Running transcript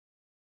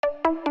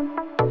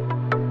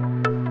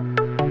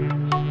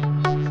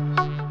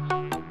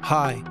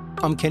Hi,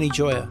 I'm Kenny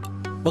Joya.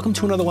 Welcome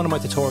to another one of my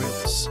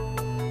tutorials.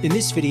 In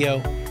this video,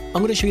 I'm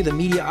going to show you the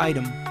media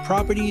item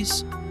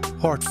properties,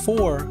 part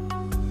 4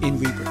 in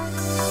Reaper.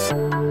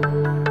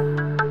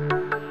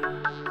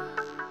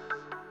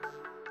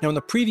 Now in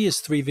the previous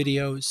 3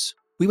 videos,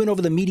 we went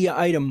over the media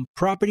item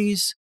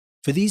properties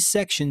for these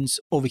sections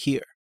over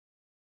here.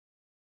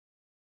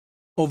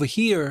 Over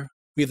here,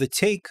 we have the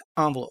take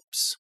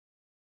envelopes.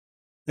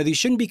 Now these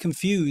shouldn't be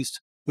confused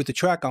with the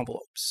track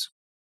envelopes.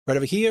 Right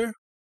over here,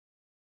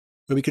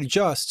 where we could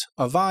adjust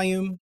our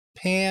volume,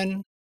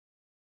 pan,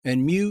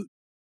 and mute.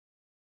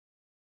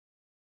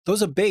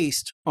 Those are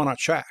based on our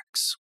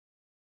tracks,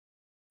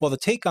 while the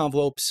take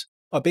envelopes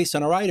are based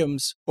on our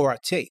items or our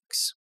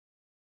takes.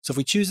 So if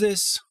we choose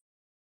this,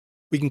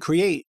 we can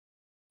create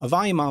a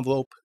volume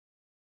envelope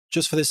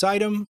just for this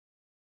item,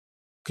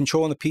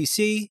 Control on the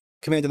PC,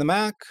 Command on the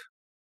Mac,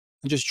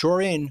 and just draw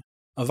in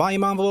a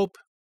volume envelope,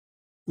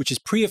 which is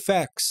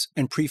pre-effects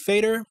and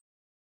pre-fader.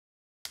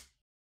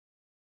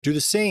 Do the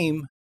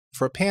same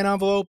for a pan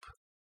envelope,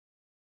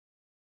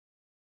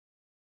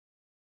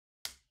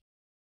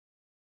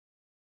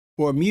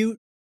 or mute,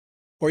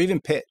 or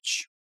even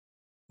pitch.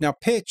 Now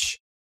pitch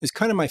is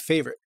kind of my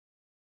favorite,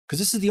 because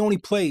this is the only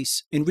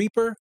place in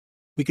Reaper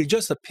we could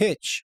adjust the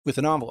pitch with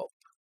an envelope.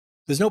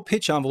 There's no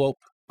pitch envelope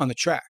on the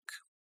track.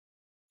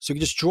 So you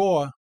can just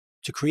draw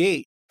to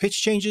create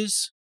pitch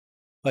changes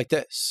like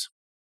this.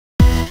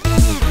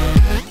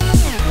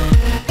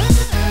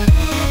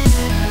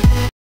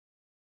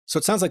 So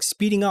it sounds like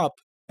speeding up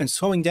and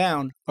slowing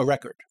down a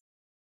record.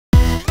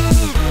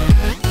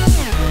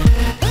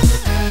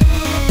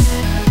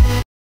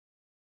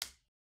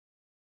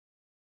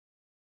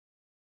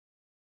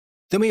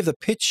 Then we have the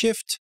pitch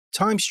shift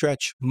time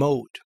stretch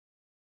mode,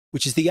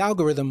 which is the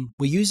algorithm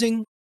we're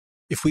using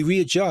if we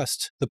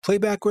readjust the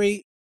playback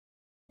rate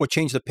or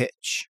change the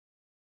pitch.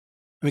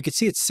 And we can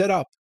see it's set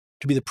up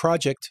to be the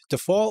project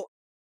default,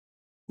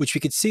 which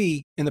we could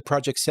see in the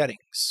project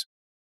settings.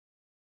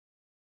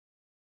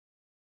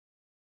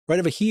 Right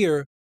over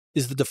here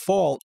is the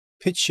default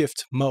pitch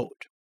shift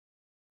mode,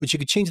 which you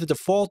could change the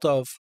default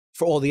of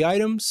for all the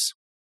items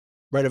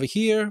right over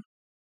here.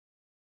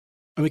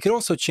 And we could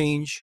also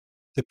change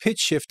the pitch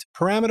shift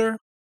parameter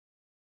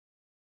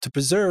to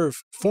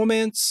preserve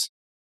formants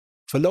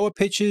for lower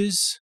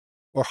pitches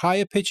or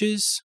higher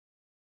pitches,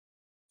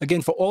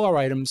 again for all our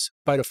items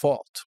by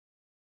default.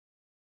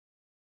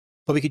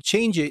 But we could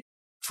change it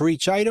for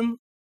each item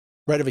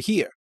right over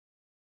here.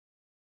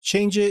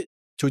 Change it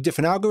to a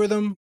different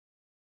algorithm,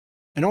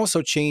 and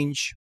also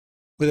change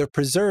whether it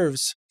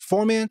preserves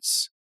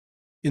formants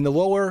in the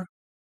lower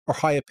or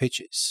higher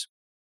pitches.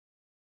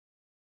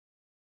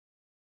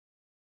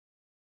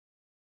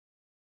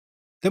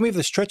 Then we have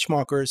the stretch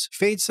markers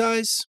fade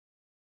size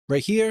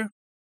right here,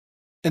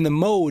 and the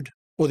mode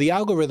or the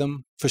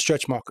algorithm for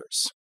stretch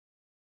markers.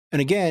 And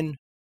again,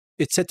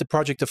 it's set to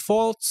project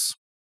defaults,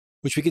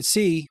 which we could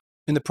see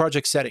in the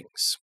project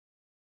settings.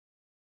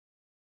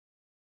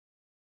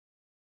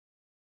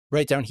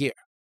 Right down here.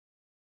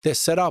 They're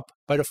set up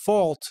by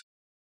default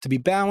to be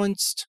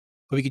balanced,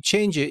 but we could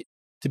change it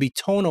to be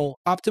tonal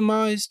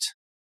optimized,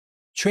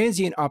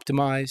 transient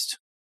optimized,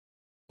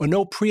 or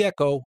no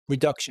pre-echo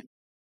reduction.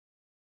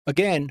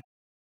 Again,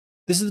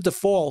 this is the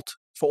default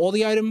for all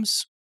the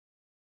items,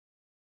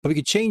 but we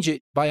could change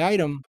it by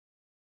item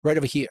right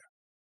over here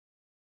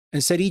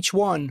and set each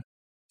one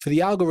for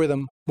the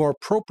algorithm more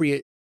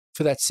appropriate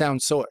for that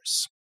sound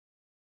source,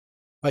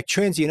 like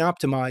transient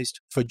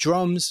optimized for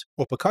drums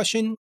or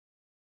percussion,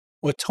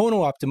 or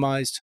tonal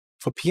optimized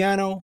for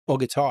piano or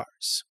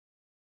guitars.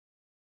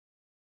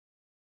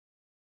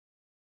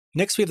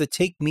 Next, we have the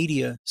take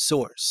media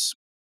source.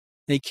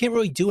 Now, you can't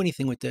really do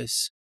anything with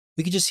this.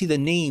 We can just see the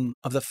name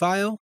of the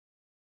file,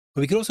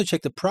 but we can also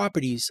check the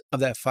properties of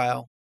that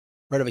file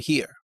right over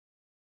here.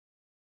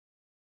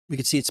 We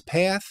can see its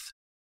path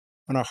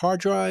on our hard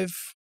drive,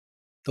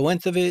 the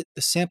length of it,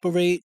 the sample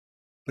rate,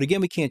 but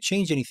again, we can't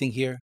change anything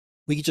here.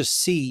 We can just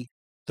see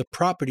the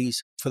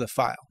properties for the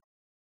file.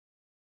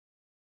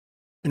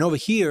 And over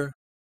here,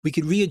 we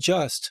could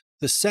readjust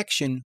the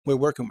section we're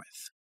working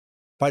with.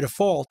 By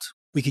default,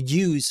 we could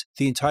use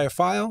the entire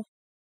file,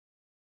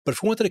 but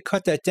if we wanted to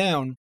cut that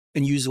down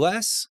and use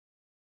less,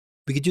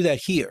 we could do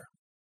that here.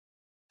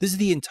 This is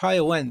the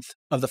entire length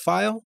of the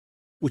file,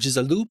 which is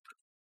a loop.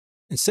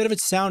 Instead of it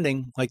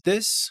sounding like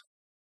this,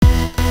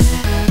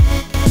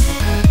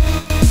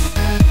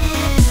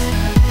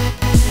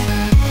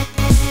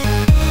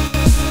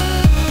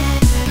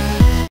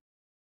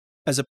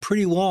 as a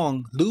pretty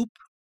long loop,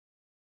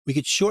 we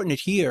could shorten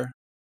it here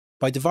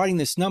by dividing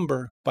this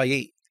number by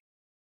 8.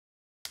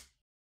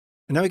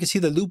 And now we can see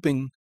the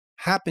looping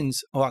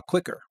happens a lot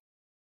quicker,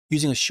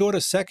 using a shorter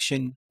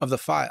section of the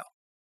file.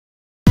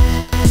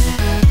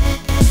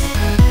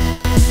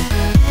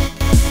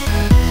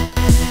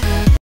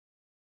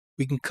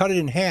 We can cut it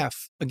in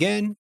half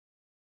again,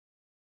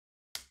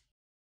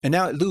 and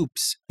now it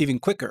loops even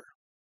quicker.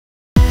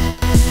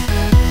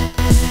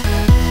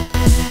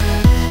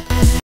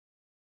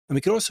 And we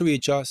can also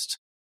readjust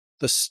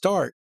the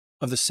start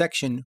of the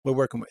section we're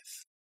working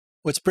with.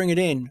 Let's bring it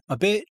in a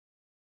bit.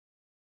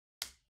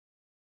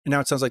 And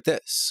now it sounds like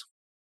this.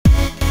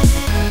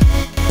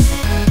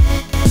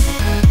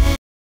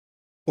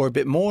 Or a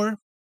bit more.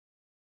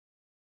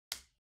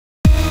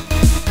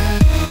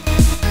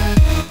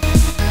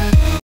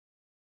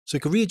 So we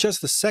can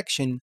readjust the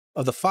section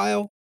of the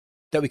file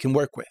that we can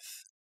work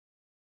with.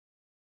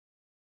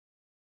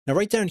 Now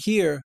right down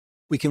here,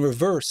 we can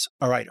reverse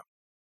our item.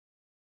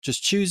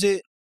 Just choose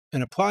it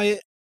and apply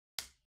it.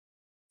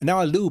 And now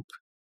our loop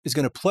is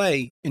going to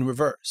play in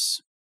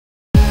reverse.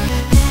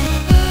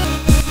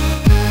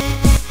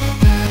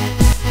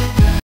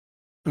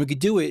 And we could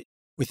do it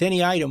with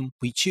any item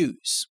we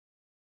choose.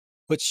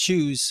 Let's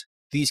choose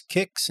these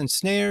kicks and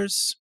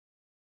snares,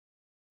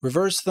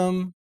 reverse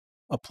them,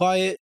 apply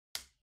it.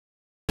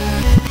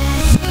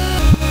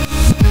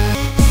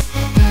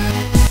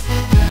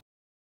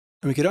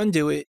 And we could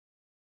undo it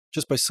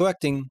just by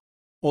selecting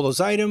all those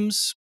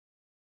items,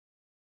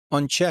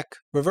 uncheck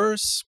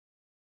reverse,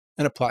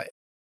 and apply it.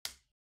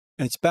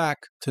 And it's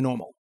back to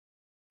normal.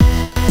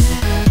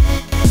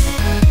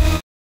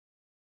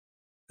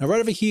 Now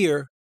right over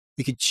here,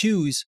 we could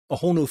choose a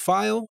whole new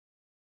file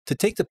to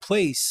take the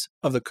place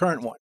of the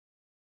current one.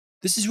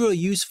 This is really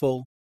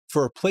useful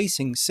for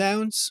replacing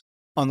sounds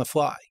on the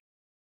fly.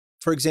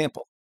 For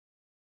example,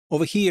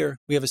 over here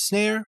we have a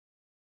snare.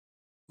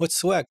 Let's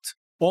select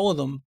all of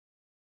them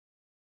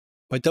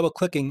by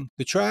double-clicking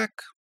the track.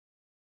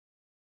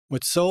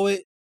 Let's solo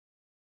it.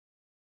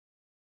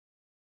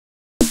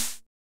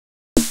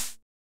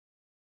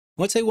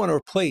 Let's say we want to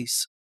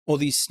replace all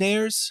these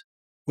snares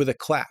with a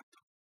clap.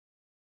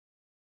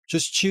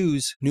 Just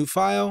choose New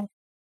File.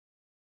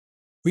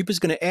 Reaper's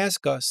going to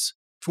ask us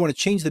if we want to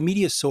change the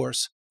media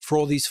source for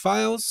all these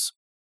files.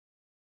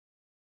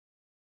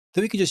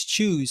 Then we can just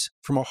choose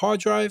from our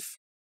hard drive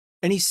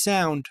any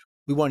sound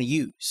we want to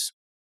use.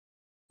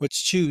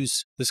 Let's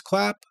choose this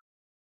clap.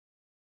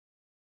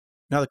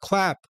 Now the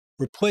clap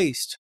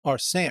replaced our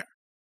snare.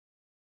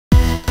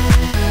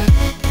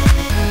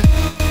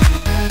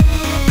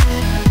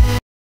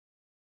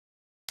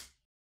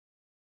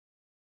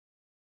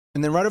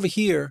 And then right over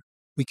here,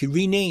 we can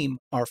rename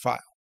our file.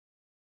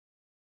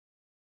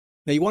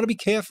 Now you want to be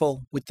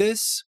careful with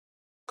this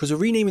because we're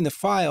renaming the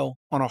file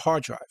on our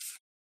hard drive.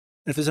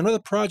 And if there's another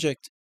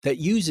project that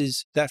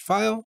uses that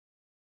file,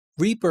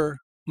 Reaper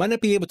might not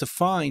be able to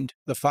find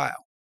the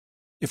file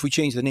if we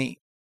change the name.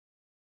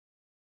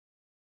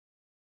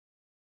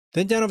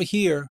 Then down over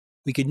here,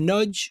 we could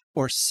nudge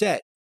or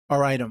set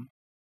our item,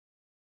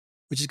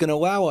 which is going to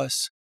allow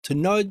us to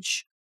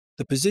nudge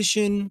the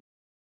position,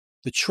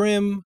 the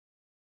trim,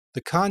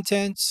 the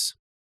contents,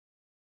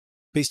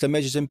 based on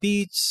measures and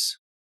beats,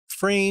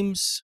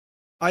 frames,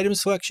 item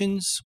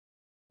selections,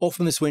 all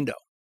from this window.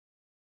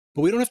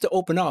 But we don't have to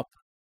open up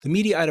the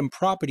media item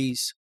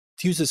properties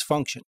to use this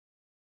function.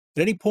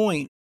 At any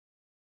point,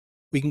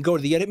 we can go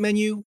to the edit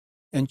menu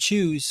and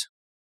choose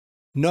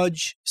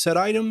Nudge Set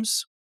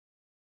Items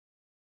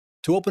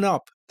to open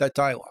up that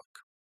dialog.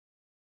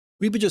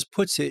 Reaper just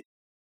puts it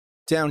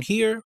down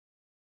here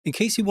in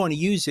case you want to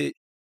use it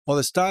while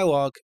this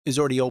dialog is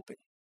already open.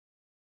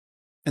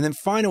 And then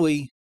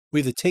finally, we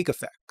have the take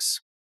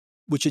effects,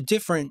 which are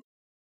different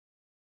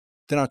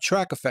than our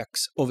track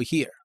effects over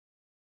here.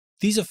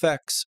 These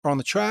effects are on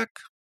the track,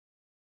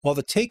 while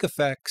the take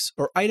effects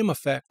or item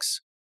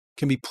effects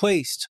can be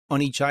placed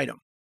on each item.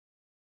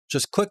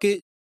 Just click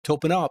it to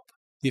open up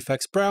the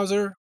effects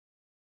browser,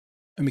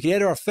 and we can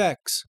add our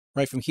effects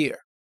right from here.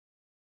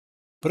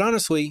 But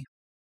honestly,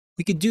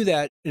 we could do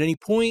that at any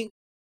point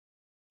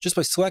just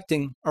by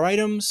selecting our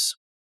items,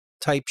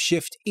 type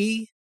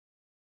Shift-E.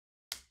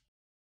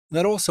 And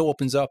that also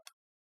opens up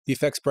the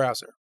effects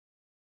browser.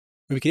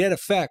 And we can add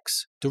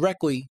effects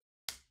directly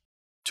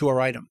to our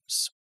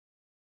items.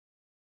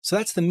 So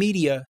that's the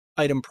media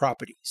item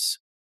properties.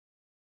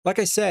 Like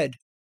I said,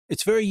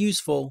 it's very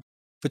useful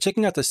for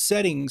checking out the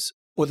settings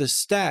or the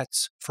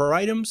stats for our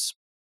items,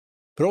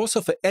 but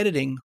also for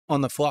editing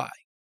on the fly,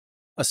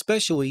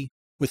 especially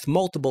with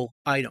multiple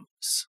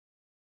items.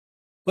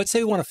 Let's say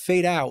we want to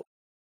fade out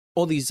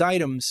all these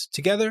items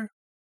together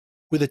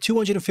with a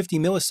 250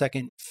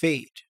 millisecond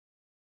fade.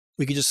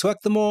 We can just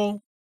select them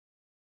all,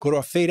 go to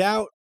our fade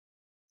out,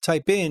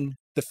 type in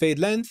the fade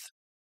length,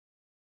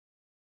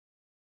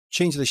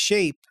 change the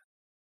shape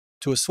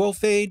to a slow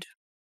fade,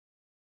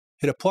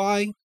 hit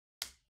apply,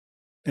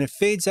 and it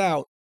fades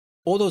out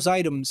all those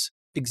items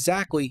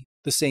exactly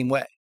the same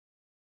way.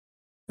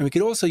 And we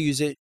could also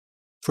use it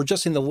for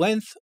adjusting the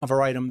length of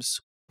our items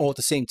all at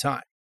the same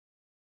time.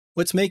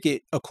 Let's make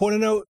it a quarter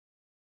note,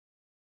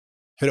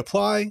 hit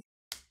apply,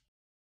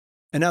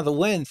 and now the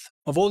length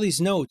of all these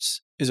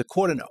notes is a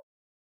quarter note,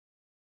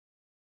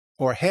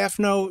 or a half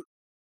note,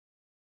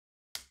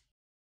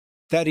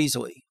 that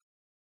easily.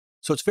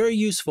 So it's very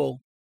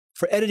useful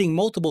for editing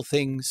multiple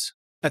things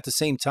at the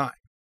same time.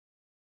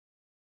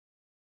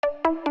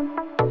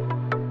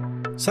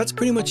 So that's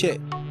pretty much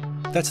it.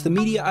 That's the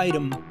media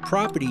item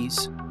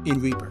properties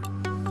in Reaper.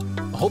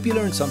 I hope you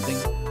learned something,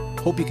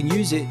 hope you can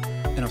use it,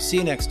 and I'll see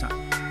you next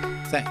time.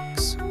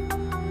 Thanks.